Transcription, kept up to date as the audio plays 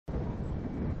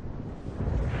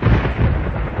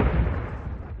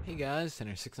Hey guys,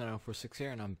 Center69046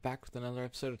 here, and I'm back with another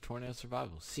episode of Tornado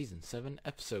Survival, Season 7,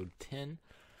 Episode 10.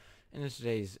 And in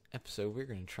today's episode, we're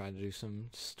going to try to do some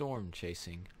storm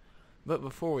chasing. But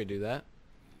before we do that,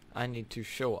 I need to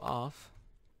show off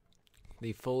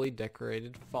the fully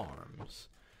decorated farms.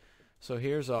 So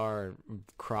here's our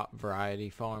crop variety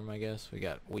farm, I guess. We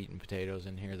got wheat and potatoes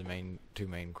in here, the two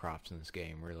main crops in this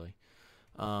game, really.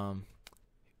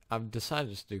 I've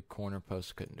decided to do corner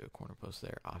posts. Couldn't do a corner post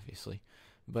there, obviously.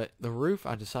 But the roof,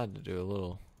 I decided to do a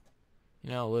little,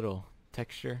 a little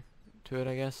texture to it,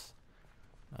 I guess.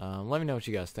 Let me know what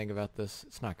you guys think about this.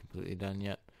 It's not completely done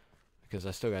yet, because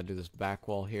I still got to do this back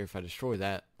wall here. If I destroy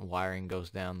that, wiring goes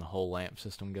down, the whole lamp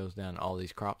system goes down, all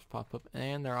these crops pop up,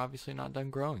 and they're obviously not done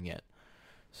growing yet.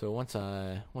 So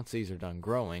once these are done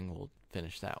growing, we'll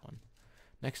finish that one.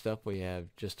 Next up, we have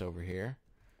just over here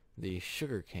the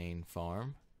sugarcane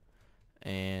farm,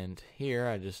 and here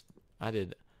I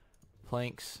did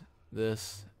planks.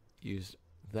 This used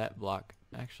that block.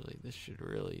 Actually, this should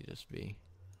really just be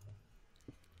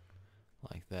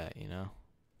like that,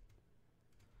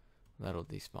 That'll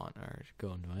despawn or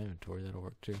go into my inventory. That'll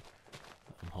work too.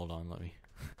 Hold on, let me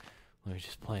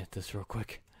just plant this real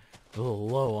quick. A little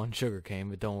low on sugarcane,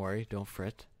 but don't worry, don't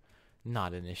fret.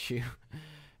 Not an issue.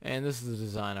 And this is the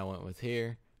design I went with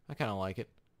here. I kind of like it.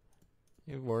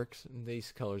 It works.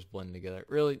 These colors blend together.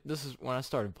 Really, this is when I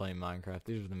started playing Minecraft.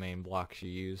 These are the main blocks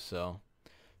you use. So,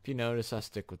 if you notice, I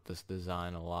stick with this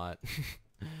design a lot.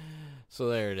 So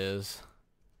there it is.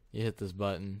 You hit this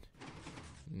button.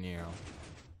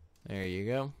 There you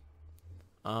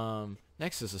go.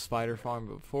 Next is a spider farm.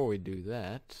 But before we do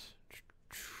that,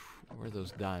 where are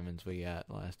those diamonds we got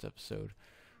last episode?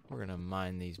 We're gonna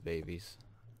mine these babies.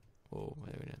 Whoa,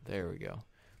 there we go.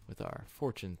 With our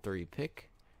Fortune 3 pick.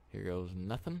 Here goes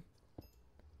nothing.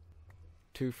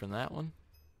 2 from that one.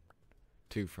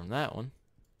 2 from that one.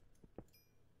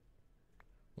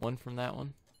 1 from that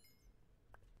one.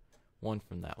 1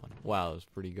 from that one. Wow, that was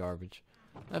pretty garbage.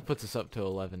 That puts us up to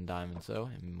 11 diamonds though,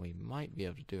 and we might be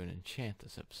able to do an enchant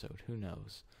this episode. Who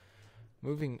knows?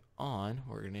 Moving on,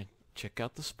 we're going to check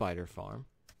out the spider farm.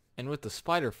 And with the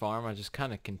spider farm, I just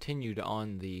kind of continued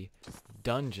on the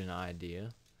dungeon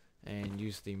idea and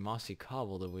used the mossy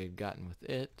cobble that we had gotten with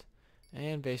it,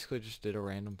 and basically just did a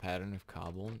random pattern of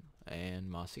cobble and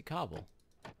mossy cobble,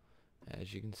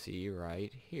 as you can see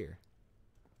right here.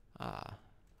 I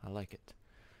like it.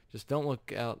 Just don't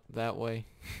look out that way.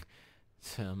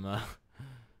 It's a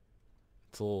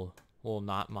little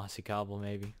not mossy cobble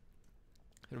maybe.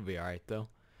 It'll be alright though.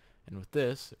 And with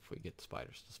this, if we get the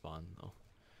spiders to spawn, I'll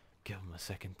give them a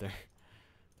second there.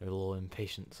 They're a little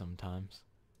impatient sometimes.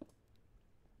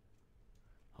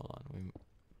 Hold on, we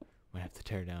might have to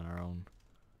tear down our own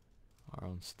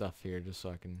stuff here just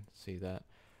so I can see that.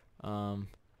 Come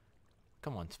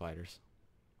on, spiders.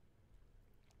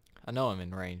 I know I'm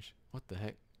in range. What the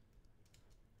heck?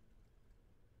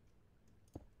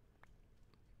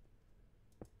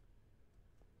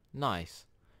 Nice.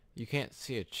 You can't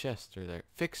see a chest through there.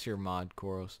 Fix your mod,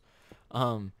 Koros.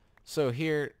 So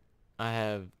here I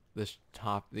have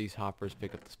these hoppers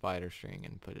pick up the spider string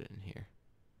and put it in here.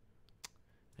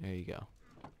 There you go.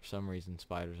 For some reason,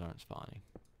 spiders aren't spawning.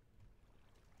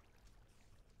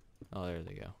 Oh, there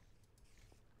they go.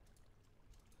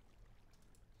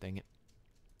 Dang it.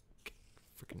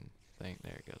 Freaking thing.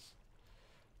 There it goes.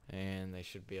 And they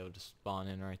should be able to spawn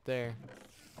in right there.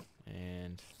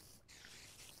 And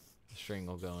the string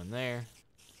will go in there.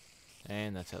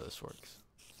 And that's how this works.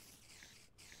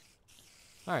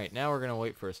 Alright, now we're going to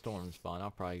wait for a storm to spawn. I'll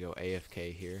probably go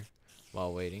AFK here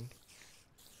while waiting.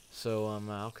 So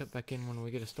I'll cut back in when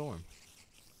we get a storm.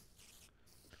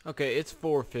 Okay, it's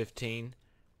 4:15.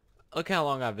 Look how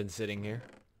long I've been sitting here.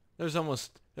 There's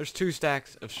 2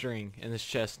 stacks of string in this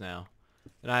chest now,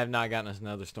 and I have not gotten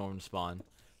another storm to spawn.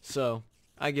 So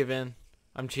I give in.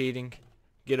 I'm cheating.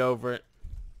 Get over it.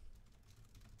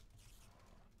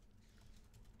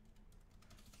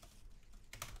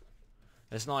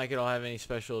 It's not like it'll have any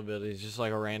special abilities, just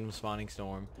like a random spawning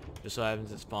storm. Just so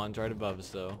happens it spawns right above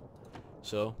us though.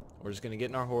 So, we're just going to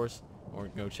get in our horse, and we're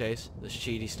going to go chase this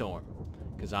cheaty storm.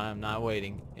 Because I am not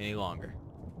waiting any longer.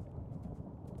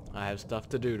 I have stuff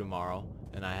to do tomorrow,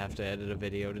 and I have to edit a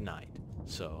video tonight.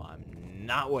 So, I'm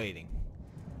not waiting.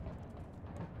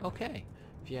 Okay,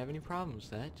 if you have any problems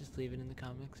with that, just leave it in the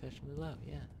comment section below.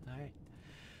 Yeah, alright.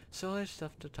 So there's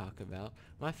stuff to talk about.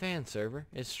 My fan server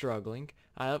is struggling.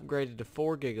 I upgraded to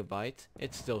 4 gigabytes.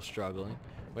 It's still struggling.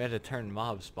 We had to turn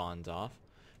mob spawns off.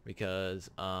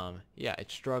 Because, yeah,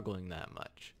 it's struggling that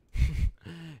much.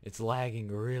 It's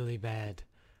lagging really bad.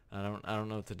 I don't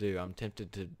know what to do. I'm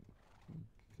tempted to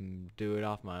do it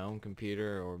off my own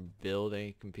computer or build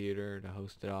a computer to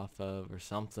host it off of or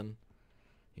something,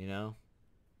 you know.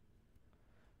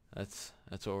 That's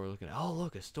what we're looking at. Oh,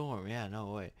 look, a storm. Yeah,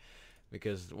 no way.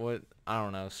 Because I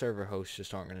don't know, server hosts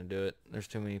just aren't going to do it. There's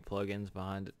too many plugins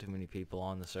behind it, too many people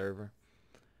on the server.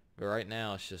 But right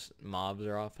now it's just mobs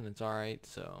are off and it's alright,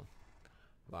 so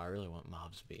but I really want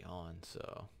mobs to be on,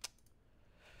 so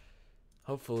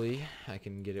hopefully I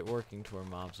can get it working to where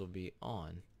mobs will be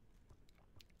on.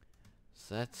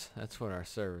 So that's what our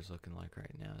server's looking like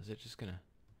right now. Is it just gonna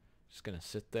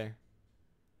sit there?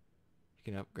 You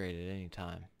can upgrade it any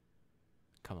time.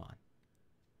 Come on.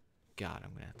 God,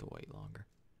 I'm gonna have to wait longer.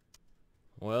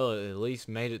 Well, it at least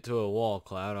made it to a wall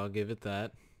cloud, I'll give it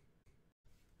that.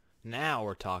 Now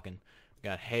we're talking. We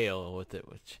got hail with it,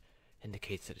 which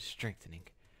indicates that it's strengthening.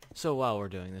 So while we're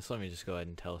doing this, let me just go ahead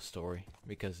and tell a story,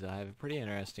 because I have a pretty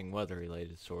interesting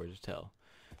weather-related story to tell.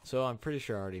 So I'm pretty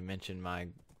sure I already mentioned I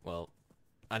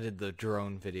did the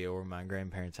drone video where my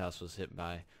grandparents' house was hit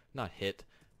by, not hit,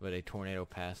 but a tornado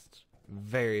passed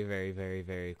very, very, very,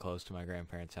 very close to my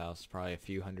grandparents' house, probably a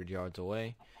few hundred yards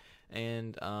away.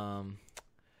 And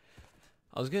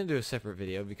I was going to do a separate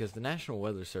video because the National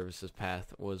Weather Service's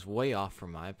path was way off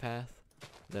from my path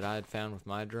that I had found with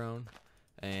my drone,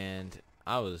 and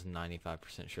I was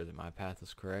 95% sure that my path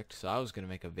was correct, so I was going to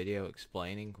make a video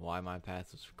explaining why my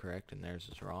path was correct and theirs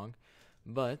was wrong.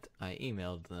 But I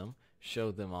emailed them,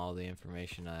 showed them all the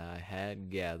information I had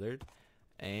gathered,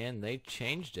 and they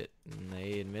changed it. And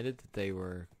they admitted that they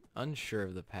were unsure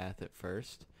of the path at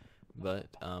first, but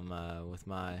with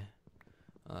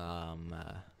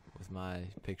my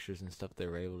pictures and stuff, they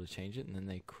were able to change it, and then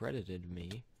they credited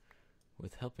me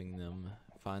with helping them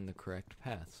find the correct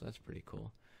path. So that's pretty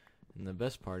cool. And the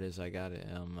best part is I got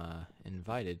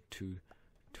invited to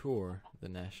tour the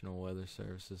National Weather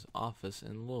Service's office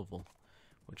in Louisville,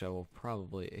 which I will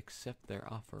probably accept their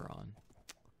offer on.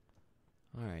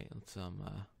 Alright,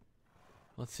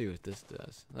 let's see what this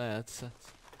does. That's a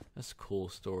cool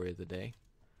story of the day.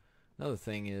 Another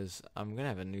thing is, I'm going to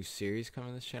have a new series coming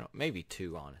to this channel. Maybe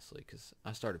two, honestly, because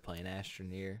I started playing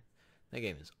Astroneer. That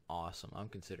game is awesome. I'm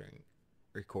considering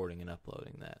recording and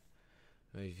uploading that.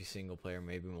 Maybe single player,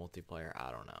 maybe multiplayer,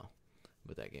 I don't know.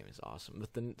 But that game is awesome.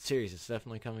 But the series that's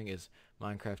definitely coming is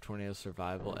Minecraft Tornado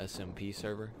Survival SMP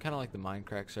server. Kind of like the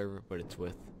Minecraft server, but it's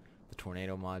with the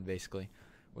Tornado mod, basically.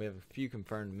 We have a few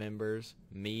confirmed members.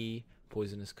 Me,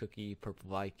 Poisonous Cookie, Purple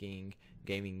Viking,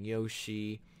 Gaming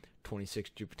Yoshi,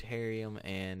 26 Jupiterium,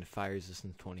 and Fire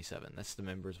Resistance 27. That's the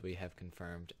members we have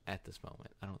confirmed at this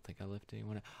moment. I don't think I left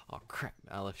anyone out. Oh crap,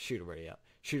 I left Shooter Birdie out.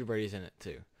 Shooter Birdie's in it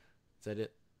too. Is that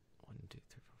it? 1, 2,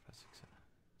 3, 4, 5, 6,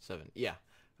 7. 7. Yeah.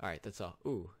 Alright, that's all.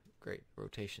 Ooh, great.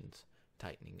 Rotation's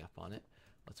tightening up on it.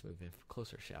 Let's move in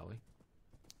closer, shall we?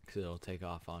 Because it'll take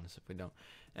off on us if we don't.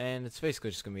 And it's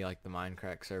basically just going to be like the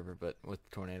Minecraft server, but with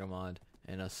the Tornado mod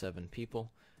and us 7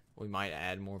 people. We might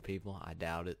add more people. I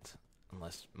doubt it.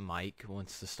 Unless Mike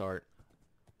wants to start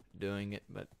doing it,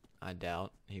 but I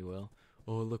doubt he will.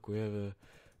 Oh, look, we have a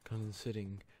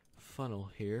condensating funnel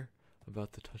here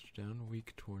about the touchdown.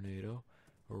 Weak tornado.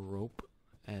 A rope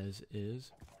as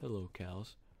is. Hello,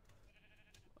 cows.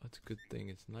 That's a good thing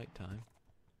it's nighttime.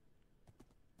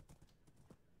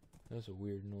 That's a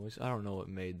weird noise. I don't know what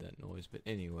made that noise, but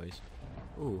anyways.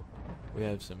 Ooh, we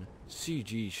have some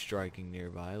CG striking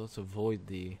nearby. Let's avoid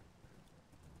the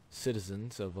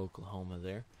citizens of Oklahoma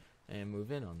there and move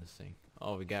in on this thing.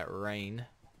 Oh, we got rain.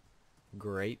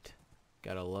 Great.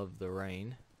 Gotta love the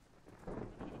rain.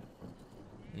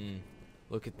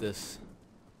 Look at this.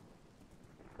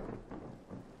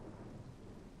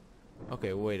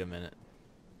 Okay, wait a minute.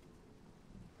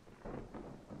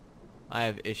 I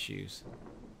have issues.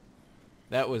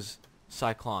 That was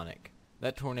cyclonic.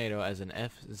 That tornado as an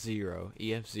F0,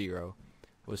 EF0,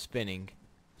 was spinning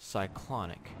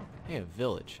cyclonic. Hey, a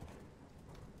village.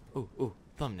 Ooh,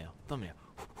 thumbnail.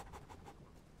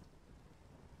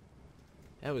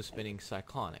 That was spinning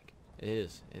cyclonic. It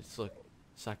is. It's, look,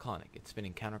 cyclonic. It's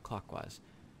spinning counterclockwise.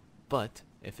 But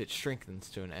if it strengthens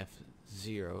to an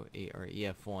F0 or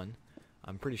EF1,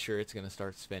 I'm pretty sure it's going to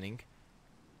start spinning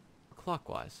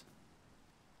clockwise,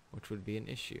 which would be an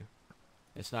issue.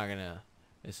 It's not gonna.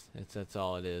 That's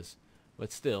all it is.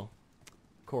 But still,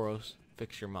 Koros,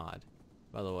 fix your mod.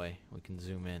 By the way, we can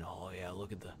zoom in. Oh yeah,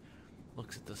 look at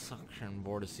the suction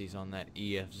vortices on that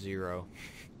EF0.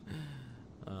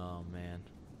 Oh man,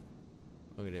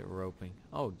 look at it roping.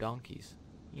 Oh, donkeys.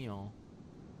 You know.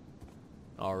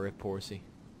 Oh, rip horsey,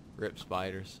 rip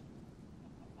spiders.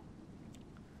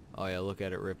 Oh yeah, look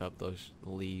at it rip up those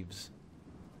leaves.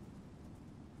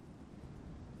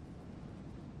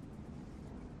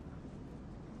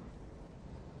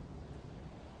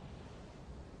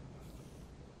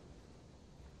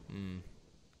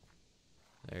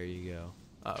 There you go.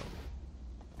 Uh-oh.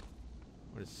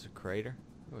 What is this, a crater?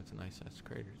 Oh, it's a nice sized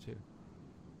crater too.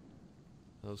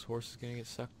 Are those horses gonna get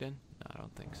sucked in? No, I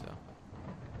don't think so.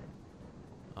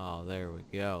 Oh, there we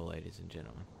go, ladies and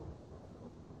gentlemen.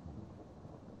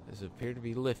 Does it appear to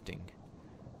be lifting?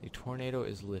 The tornado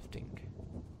is lifting.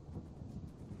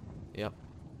 Yep.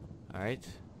 Alright.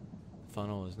 The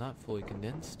funnel is not fully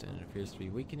condensed and it appears to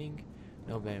be weakening.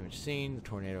 No damage seen. The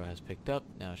tornado has picked up.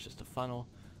 Now it's just a funnel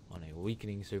on a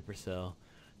weakening supercell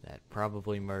that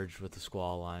probably merged with the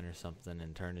squall line or something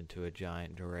and turned into a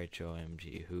giant derecho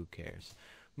MG. Who cares?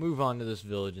 Move on to this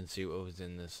village and see what was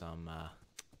in this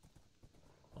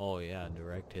oh yeah,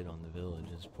 direct hit on the village.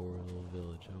 This poor little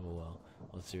village. Oh well.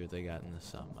 Let's see what they got in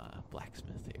this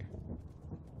blacksmith here.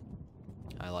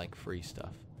 I like free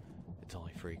stuff. It's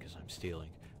only free because I'm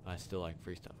stealing. But I still like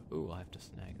free stuff. Ooh, I'll have to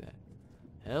snag that.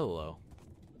 Hello.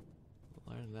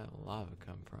 Where did that lava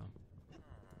come from?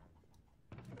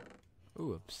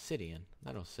 Ooh, obsidian.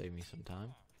 That'll save me some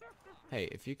time. Hey,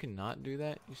 if you cannot do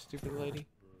that, you stupid lady.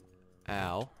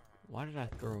 Ow. Why did I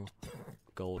throw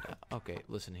gold out? Okay,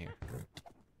 listen here.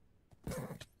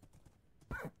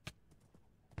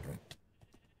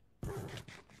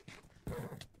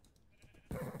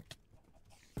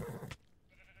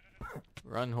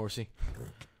 Run, horsey.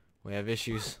 We have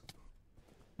issues.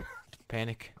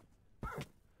 Panic.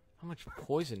 How much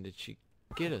poison did she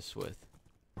get us with?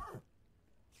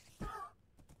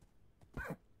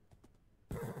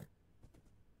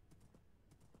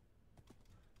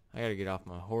 I gotta get off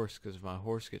my horse, because if my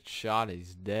horse gets shot,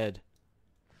 he's dead.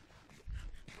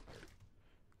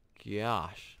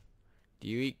 Gosh. Do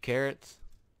you eat carrots?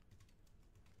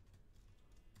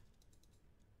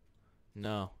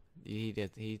 No. He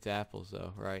eats apples,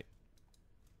 though, right?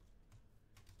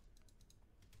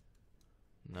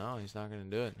 No, he's not gonna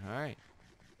do it. Alright.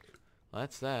 Well,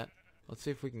 that's that. Let's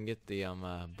see if we can get the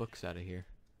books out of here.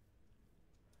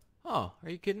 Oh, are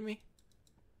you kidding me?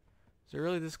 Is it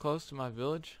really this close to my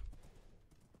village?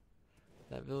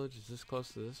 That village is this close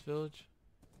to this village?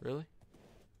 Really?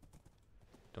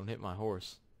 Don't hit my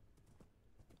horse.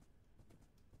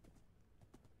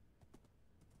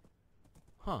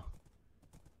 Huh.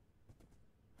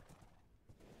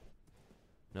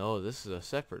 No, this is a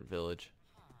separate village.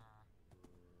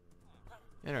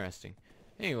 Interesting.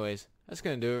 Anyways, that's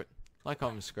gonna do it. Like,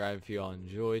 comment, subscribe if you all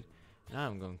enjoyed. And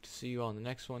I'm going to see you on the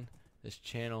next one. This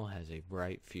channel has a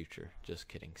bright future. Just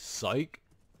kidding. Psych!